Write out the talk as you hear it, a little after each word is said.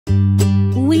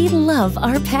love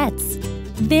our pets.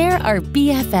 They're our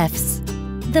BFFs,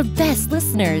 the best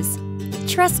listeners,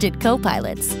 trusted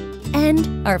co-pilots,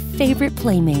 and our favorite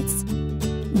playmates.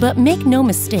 But make no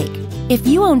mistake, if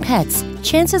you own pets,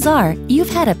 chances are you've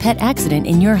had a pet accident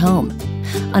in your home.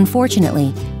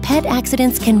 Unfortunately, pet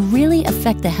accidents can really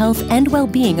affect the health and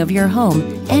well-being of your home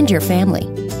and your family.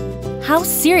 How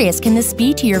serious can this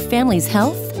be to your family's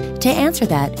health? To answer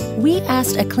that, we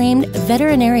asked acclaimed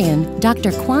veterinarian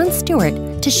Dr. Kwane Stewart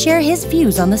to share his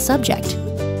views on the subject.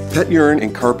 Pet urine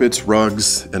in carpets,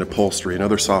 rugs, and upholstery and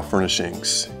other soft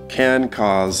furnishings can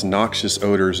cause noxious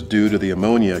odors due to the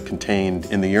ammonia contained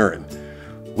in the urine,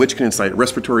 which can incite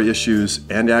respiratory issues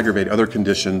and aggravate other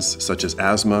conditions such as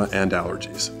asthma and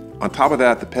allergies. On top of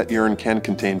that, the pet urine can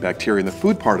contain bacteria in the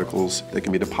food particles that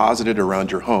can be deposited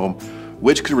around your home,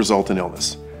 which could result in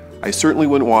illness. I certainly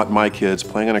wouldn't want my kids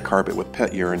playing on a carpet with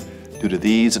pet urine due to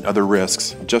these and other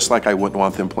risks, just like I wouldn't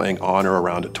want them playing on or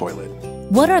around a toilet.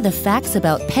 What are the facts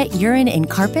about pet urine in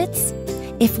carpets?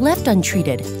 If left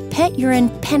untreated, pet urine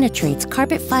penetrates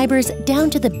carpet fibers down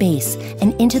to the base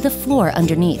and into the floor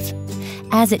underneath.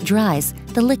 As it dries,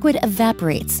 the liquid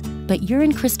evaporates, but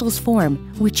urine crystals form,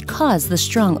 which cause the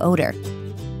strong odor.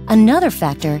 Another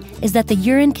factor is that the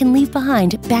urine can leave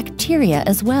behind bacteria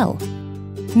as well.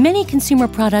 Many consumer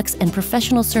products and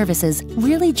professional services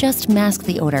really just mask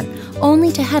the odor,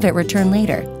 only to have it return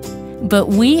later. But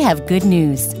we have good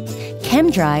news.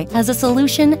 Chem-Dry has a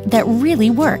solution that really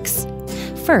works.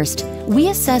 First, we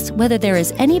assess whether there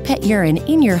is any pet urine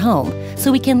in your home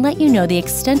so we can let you know the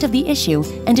extent of the issue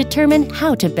and determine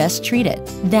how to best treat it.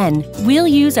 Then, we'll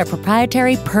use our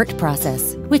proprietary P.U.R.T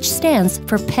process, which stands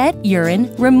for Pet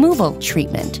Urine Removal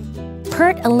Treatment.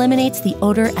 P.U.R.T eliminates the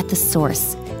odor at the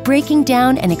source, breaking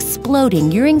down and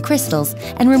exploding urine crystals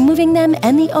and removing them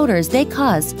and the odors they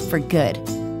cause for good.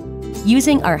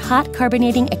 Using our hot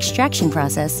carbonating extraction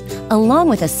process, along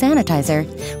with a sanitizer,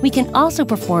 we can also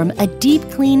perform a deep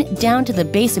clean down to the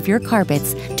base of your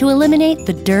carpets to eliminate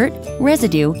the dirt,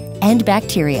 residue, and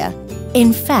bacteria.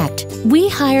 In fact, we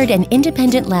hired an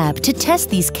independent lab to test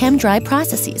these Chem-Dry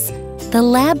processes. The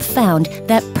lab found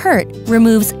that P.U.R.T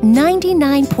removes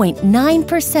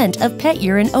 99.9% of pet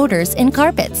urine odors in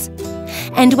carpets.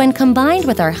 And when combined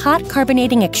with our hot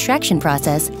carbonating extraction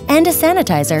process and a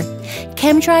sanitizer,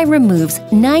 Chem-Dry removes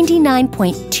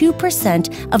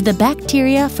 99.2% of the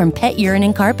bacteria from pet urine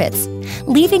in carpets,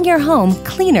 leaving your home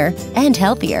cleaner and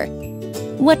healthier.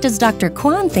 What does Dr.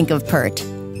 Kwane think of P.U.R.T?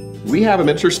 We have a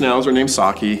miniature schnauzer named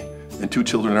Saki and 2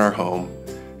 children in our home,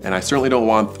 and I certainly don't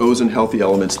want those unhealthy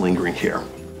elements lingering here.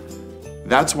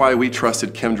 That's why we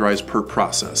trusted Chem-Dry's P.U.R.T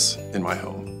process in my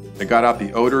home. It got out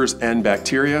the odors and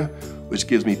bacteria, which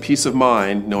gives me peace of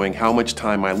mind knowing how much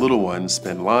time my little ones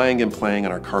spend lying and playing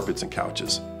on our carpets and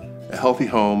couches. A healthy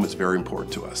home is very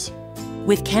important to us.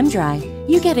 With Chem-Dry,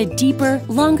 you get a deeper,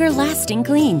 longer-lasting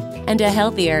clean and a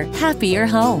healthier, happier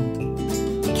home.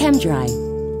 Chem-Dry.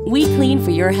 We clean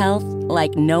for your health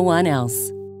like no one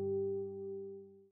else.